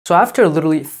So after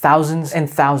literally thousands and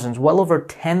thousands, well over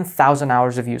 10,000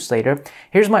 hours of use later,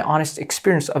 here's my honest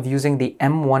experience of using the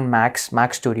M1 Max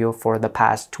Mac Studio for the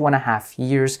past 2.5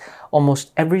 years,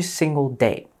 almost every single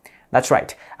day. That's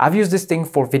right. I've used this thing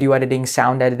for video editing,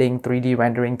 sound editing, 3D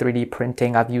rendering, 3D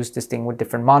printing. I've used this thing with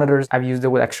different monitors. I've used it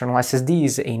with external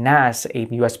SSDs, a NAS, a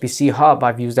USB-C hub.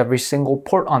 I've used every single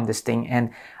port on this thing,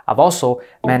 and I've also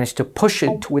managed to push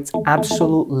it to its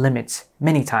absolute limits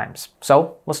many times.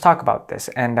 So let's talk about this.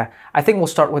 And I think we'll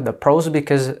start with the pros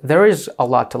because there is a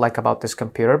lot to like about this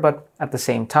computer, but at the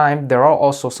same time, there are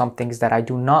also some things that I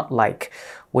do not like,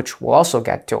 which we'll also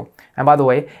get to. And by the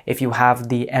way, if you have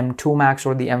the M2 Max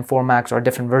or the M4 Max or a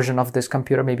different version of this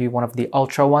computer, maybe one of the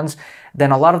Ultra ones,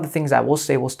 then a lot of the things I will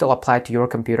say will still apply to your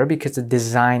computer because the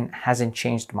design hasn't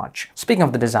changed much. Speaking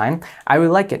of the design, I really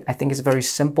like it. I think it's very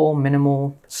simple,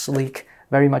 minimal, sleek,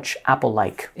 very much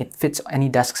Apple-like. It fits any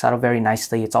desk setup very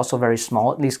nicely. It's also very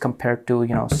small, at least compared to,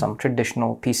 some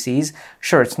traditional PCs.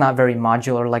 Sure, it's not very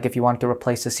modular. Like if you want to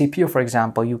replace the CPU, for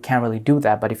example, you can't really do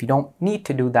that. But if you don't need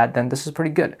to do that, then this is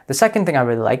pretty good. The second thing I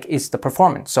really like is the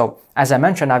performance. So as I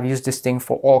mentioned, I've used this thing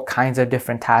for all kinds of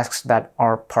different tasks that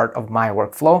are part of my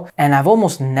workflow. And I've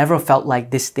almost never felt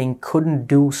like this thing couldn't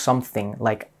do something.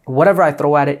 Like whatever I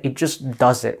throw at it, it just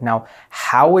does it. Now,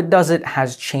 how it does it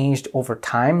has changed over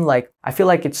time. Like, I feel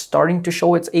like it's starting to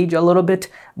show its age a little bit,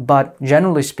 but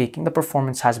generally speaking, the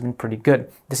performance has been pretty good.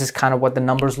 This is kind of what the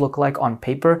numbers look like on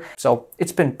paper, so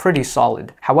it's been pretty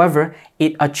solid. However,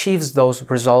 it achieves those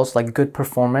results like good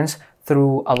performance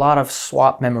through a lot of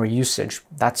swap memory usage.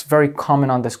 That's very common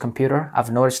on this computer.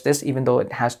 I've noticed this, even though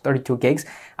it has 32 gigs,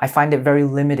 I find it very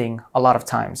limiting a lot of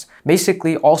times.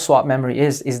 Basically, all swap memory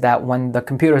is that when the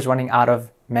computer is running out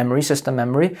of memory, system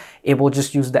memory, it will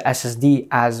just use the SSD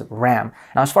as RAM.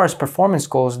 Now, as far as performance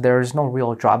goes, there is no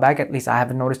real drawback. At least I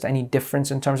haven't noticed any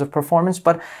difference in terms of performance,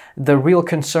 but the real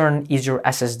concern is your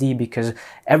SSD because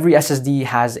every SSD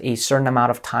has a certain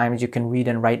amount of times you can read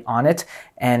and write on it.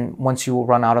 And once you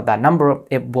run out of that number,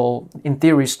 it will, in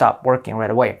theory, stop working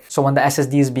right away. So when the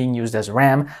SSD is being used as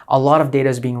RAM, a lot of data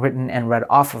is being written and read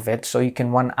off of it, so you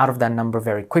can run out of that number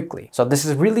very quickly. So this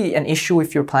is really an issue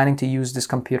if you're planning to use this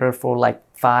computer for like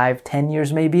 5-10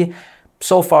 years maybe.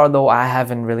 So far though, I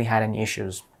haven't really had any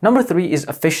issues. Number 3 is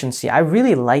efficiency. I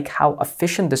really like how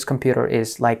efficient this computer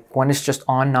is. Like when it's just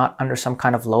on, not under some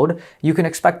kind of load, you can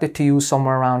expect it to use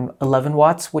somewhere around 11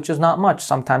 watts, which is not much.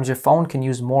 Sometimes your phone can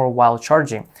use more while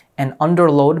charging. And under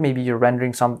load, maybe you're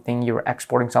rendering something, you're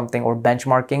exporting something or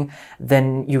benchmarking,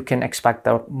 then you can expect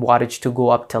the wattage to go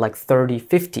up to like 30,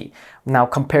 50. Now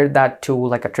compare that to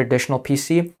like a traditional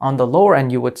PC. On the lower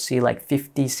end, you would see like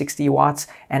 50, 60 watts.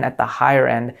 And at the higher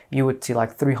end, you would see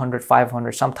like 300,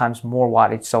 500, sometimes more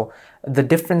wattage. So the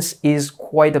difference is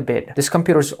quite a bit. This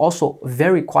computer is also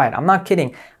very quiet. I'm not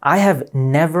kidding. I have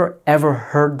never ever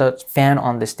heard the fan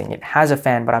on this thing. It has a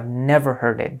fan, but I've never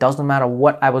heard it. Doesn't matter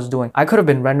what I was doing. I could have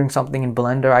been rendering something in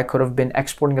Blender. I could have been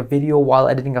exporting a video while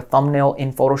editing a thumbnail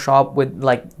in Photoshop with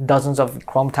like dozens of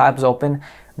Chrome tabs open.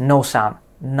 No sound,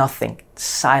 nothing,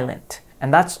 silent.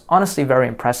 And that's honestly very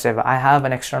impressive. I have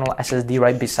an external SSD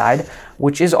right beside,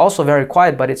 which is also very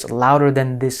quiet, but it's louder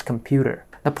than this computer.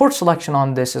 The port selection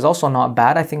on this is also not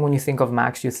bad. I think when you think of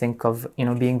Macs, you think of,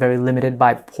 being very limited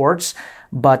by ports,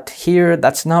 but here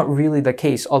that's not really the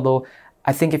case. Although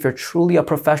I think if you're truly a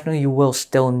professional, you will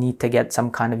still need to get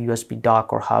some kind of USB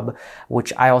dock or hub,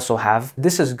 which I also have.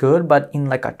 This is good, but in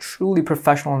like a truly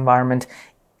professional environment,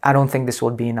 I don't think this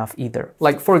would be enough either.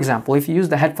 Like for example, if you use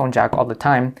the headphone jack all the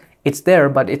time, it's there,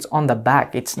 but it's on the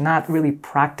back. It's not really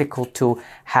practical to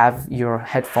have your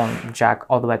headphone jack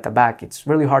all the way at the back. It's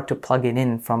really hard to plug it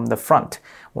in from the front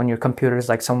when your computer is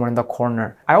like somewhere in the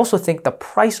corner. I also think the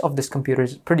price of this computer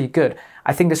is pretty good.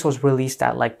 I think this was released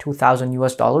at like $2,000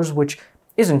 US, which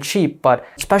isn't cheap, but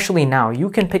especially now, you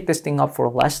can pick this thing up for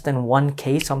less than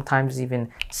 1K, sometimes even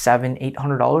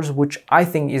 $700-800, which I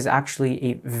think is actually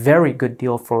a very good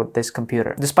deal for this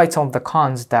computer. Despite some of the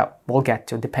cons that we'll get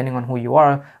to, depending on who you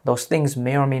are, those things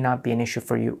may or may not be an issue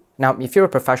for you. Now, if you're a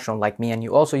professional like me and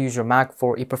you also use your Mac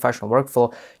for a professional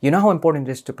workflow, you know how important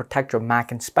it is to protect your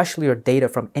Mac and especially your data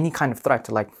from any kind of threat.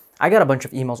 Like, I get a bunch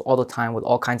of emails all the time with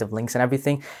all kinds of links and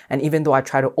everything, and even though I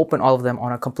try to open all of them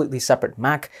on a completely separate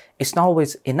Mac, it's not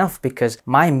always enough because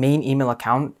my main email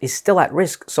account is still at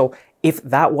risk. So if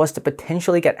that was to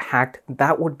potentially get hacked,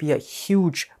 that would be a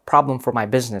huge problem for my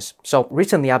business. So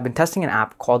recently I've been testing an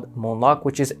app called Moonlock,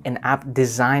 which is an app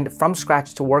designed from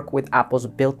scratch to work with Apple's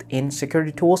built-in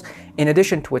security tools, in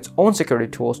addition to its own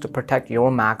security tools to protect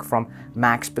your Mac from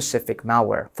Mac-specific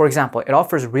malware. For example, it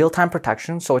offers real-time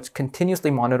protection, so it's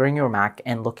continuously monitoring your Mac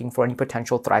and looking for any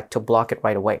potential threat to block it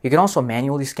right away. You can also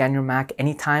manually scan your Mac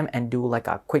anytime and do like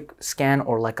a quick scan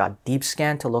or like a deep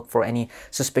scan to look for any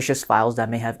suspicious files that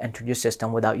may have entered your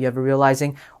system without you ever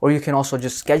realizing, or you can also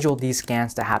just schedule these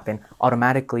scans to happen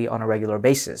automatically on a regular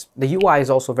basis. The UI is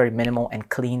also very minimal and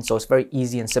clean, so it's very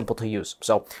easy and simple to use.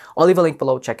 So I'll leave a link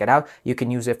below, check it out. You can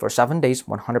use it for 7 days,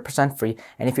 100% free,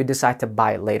 and if you decide to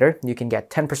buy it later, you can get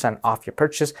 10% off your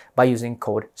purchase by using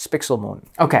code SPIXELMOON.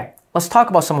 Okay, let's talk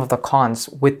about some of the cons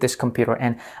with this computer,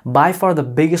 and by far the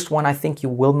biggest one I think you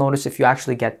will notice if you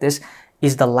actually get this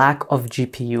is the lack of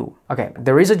GPU. Okay,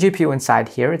 there is a GPU inside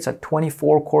here. It's a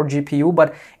 24-core GPU,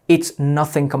 but it's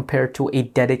nothing compared to a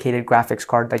dedicated graphics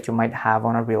card that you might have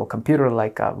on a real computer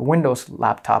like a Windows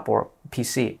laptop or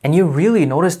PC. And you really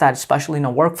notice that, especially in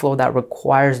a workflow that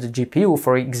requires the GPU,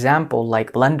 for example,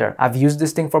 like Blender. I've used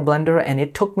this thing for Blender and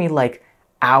it took me like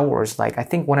hours, like I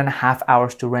think 1.5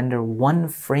 hours to render one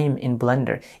frame in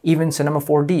Blender. Even Cinema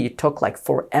 4D, it took like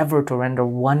forever to render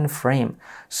one frame.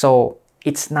 So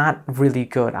it's not really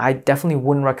good. I definitely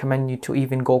wouldn't recommend you to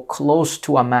even go close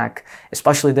to a Mac,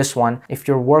 especially this one, if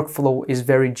your workflow is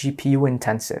very GPU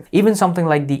intensive. Even something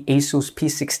like the Asus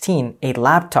P16, a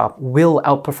laptop, will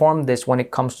outperform this when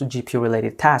it comes to GPU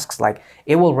related tasks. Like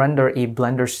it will render a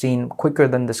Blender scene quicker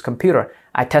than this computer.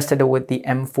 I tested it with the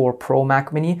M4 Pro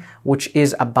Mac Mini, which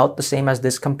is about the same as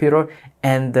this computer,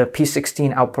 and the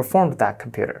P16 outperformed that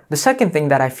computer. The second thing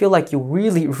that I feel like you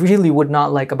really would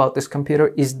not like about this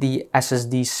computer is the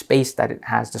SSD space that it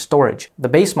has, the storage. The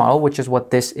base model, which is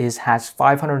what this is, has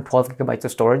 512 gigabytes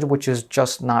of storage, which is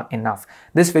just not enough.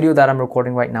 This video that I'm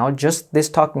recording right now, just this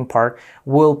talking part,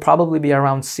 will probably be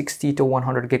around 60 to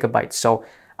 100 gigabytes. So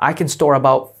I can store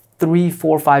about 3,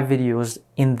 4, 5 videos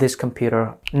in this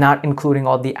computer, not including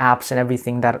all the apps and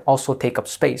everything that also take up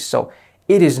space. So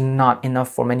it is not enough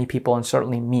for many people, and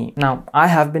certainly me. Now, I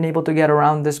have been able to get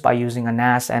around this by using a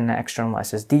NAS and external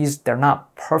SSDs. They're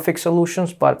not perfect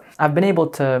solutions, but I've been able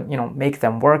to, make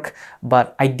them work.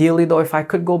 But ideally though, if I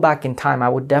could go back in time, I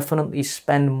would definitely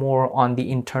spend more on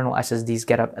the internal SSDs,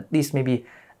 get up at least maybe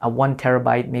a 1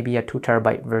 terabyte, maybe a 2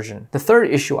 terabyte version. The third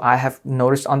issue I have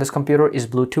noticed on this computer is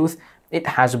Bluetooth. It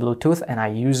has Bluetooth and I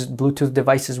use Bluetooth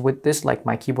devices with this, like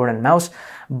my keyboard and mouse,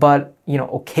 but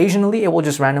occasionally it will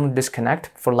just randomly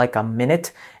disconnect for like a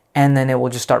minute and then it will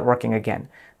just start working again.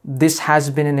 This has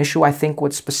been an issue, I think,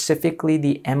 with specifically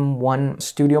the M1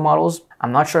 Studio models.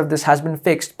 I'm not sure if this has been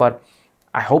fixed, but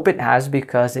I hope it has,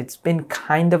 because it's been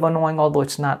kind of annoying, although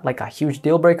it's not like a huge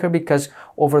deal breaker, because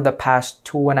over the past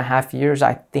 2.5 years,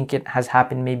 I think it has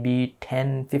happened maybe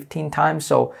 10, 15 times.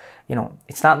 So,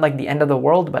 it's not like the end of the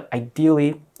world, but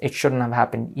ideally it shouldn't have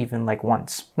happened even like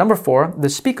once. Number 4, the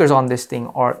speakers on this thing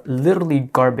are literally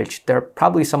garbage. They're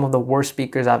probably some of the worst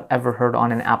speakers I've ever heard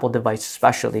on an Apple device,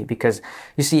 especially because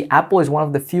you see, Apple is one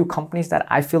of the few companies that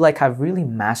I feel like have really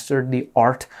mastered the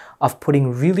art of putting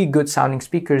really good sounding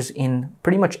speakers in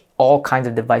pretty much all kinds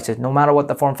of devices, no matter what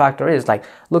the form factor is. Like,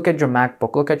 look at your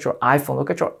MacBook, look at your iPhone, look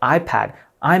at your iPad,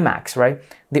 iMacs, right?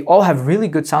 They all have really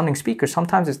good sounding speakers.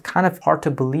 Sometimes it's kind of hard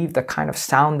to believe the kind of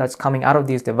sound that's coming out of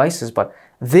these devices, but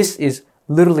this is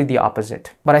literally the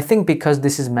opposite. But I think because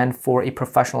this is meant for a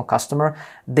professional customer,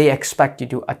 they expect you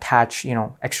to attach,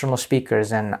 external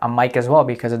speakers and a mic as well,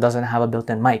 because it doesn't have a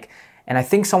built-in mic. And I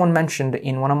think someone mentioned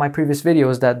in one of my previous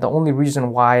videos that the only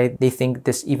reason why they think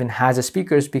this even has a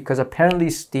speaker is because apparently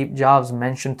Steve Jobs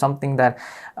mentioned something that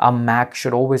a Mac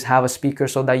should always have a speaker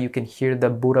so that you can hear the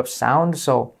boot up sound.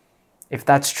 So if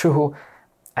that's true,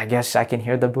 I guess I can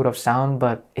hear the boot up sound,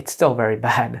 but it's still very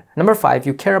bad. Number 5, if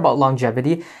you care about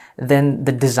longevity, then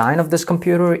the design of this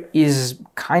computer is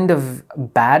kind of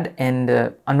bad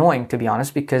and annoying, to be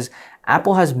honest, because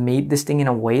Apple has made this thing in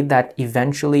a way that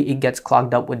eventually it gets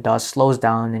clogged up with dust, slows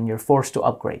down, and you're forced to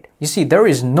upgrade. You see, there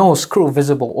is no screw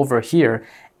visible over here,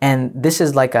 and this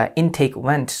is like an intake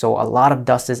vent, so a lot of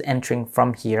dust is entering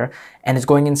from here and it's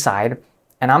going inside.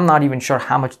 And I'm not even sure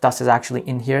how much dust is actually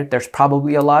in here. There's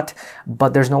probably a lot,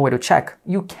 but there's no way to check.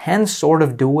 You can sort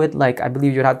of do it. Like, I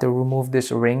believe you'd have to remove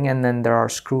this ring and then there are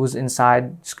screws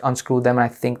inside, unscrew them. And I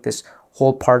think this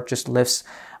whole part just lifts,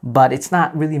 but it's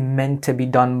not really meant to be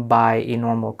done by a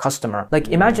normal customer. Like,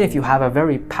 imagine if you have a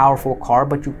very powerful car,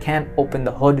 but you can't open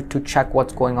the hood to check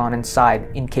what's going on inside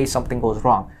in case something goes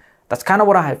wrong. That's kind of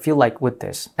what I feel like with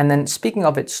this. And then speaking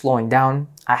of it slowing down,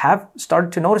 I have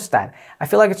started to notice that. I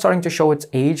feel like it's starting to show its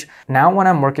age. Now when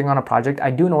I'm working on a project,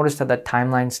 I do notice that the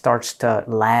timeline starts to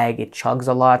lag, it chugs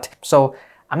a lot. So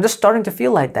I'm just starting to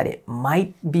feel like that it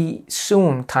might be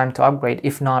soon time to upgrade,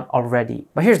 if not already.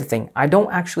 But here's the thing, I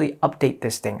don't actually update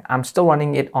this thing. I'm still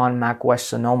running it on macOS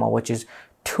Sonoma, which is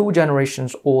 2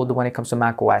 generations old when it comes to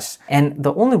macOS. And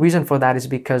the only reason for that is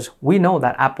because we know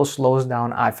that Apple slows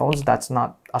down iPhones. That's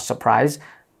not a surprise,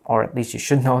 or at least you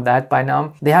should know that by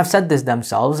now. They have said this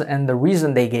themselves, and the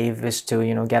reason they gave is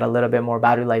to, get a little bit more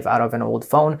battery life out of an old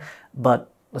phone.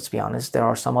 But let's be honest, there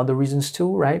are some other reasons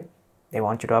too, right? They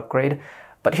want you to upgrade.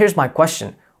 But here's my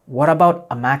question. What about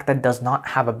a Mac that does not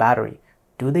have a battery?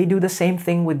 Do they do the same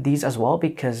thing with these as well?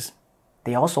 Because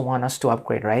they also want us to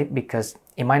upgrade, right? Because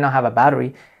it might not have a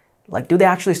battery. Like, do they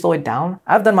actually slow it down?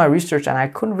 I've done my research and I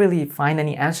couldn't really find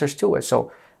any answers to it.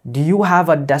 So do you have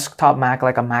a desktop Mac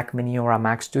like a Mac Mini or a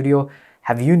Mac Studio?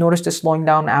 Have you noticed it slowing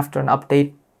down after an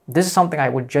update? This is something I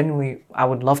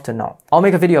would love to know. I'll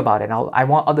make a video about it. I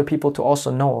want other people to also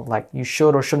know, like, you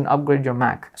should or shouldn't upgrade your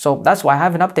Mac. So that's why I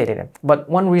haven't updated it. But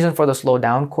one reason for the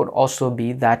slowdown could also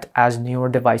be that as newer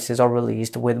devices are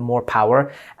released with more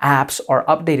power, apps are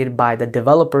updated by the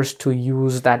developers to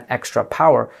use that extra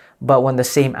power. But when the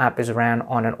same app is ran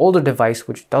on an older device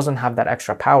which doesn't have that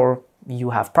extra power,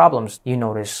 you have problems. You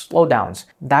notice slowdowns.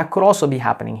 That could also be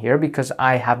happening here because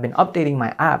I have been updating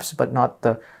my apps, but not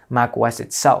the macOS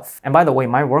itself. And by the way,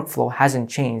 my workflow hasn't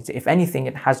changed. If anything,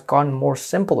 it has gotten more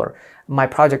simpler. My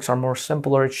projects are more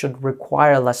simpler. It should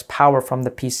require less power from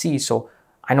the PC. So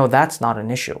I know that's not an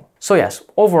issue. So yes,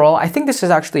 overall, I think this is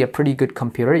actually a pretty good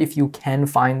computer. If you can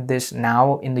find this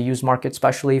now in the used market,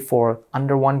 especially for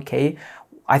under 1K,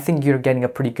 I think you're getting a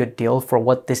pretty good deal for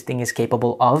what this thing is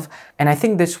capable of. And I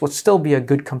think this would still be a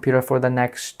good computer for the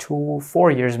next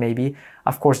 2-4 years maybe,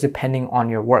 of course, depending on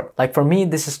your work. Like for me,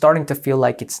 this is starting to feel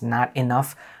like it's not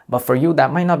enough, but for you,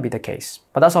 that might not be the case.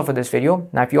 But that's all for this video.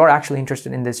 Now, if you are actually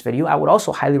interested in this video, I would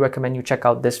also highly recommend you check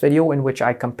out this video in which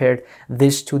I compared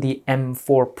this to the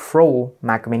M4 Pro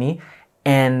Mac Mini,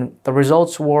 and the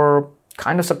results were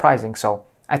kind of surprising. So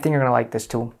I think you're gonna like this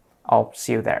too. I'll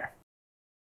see you there.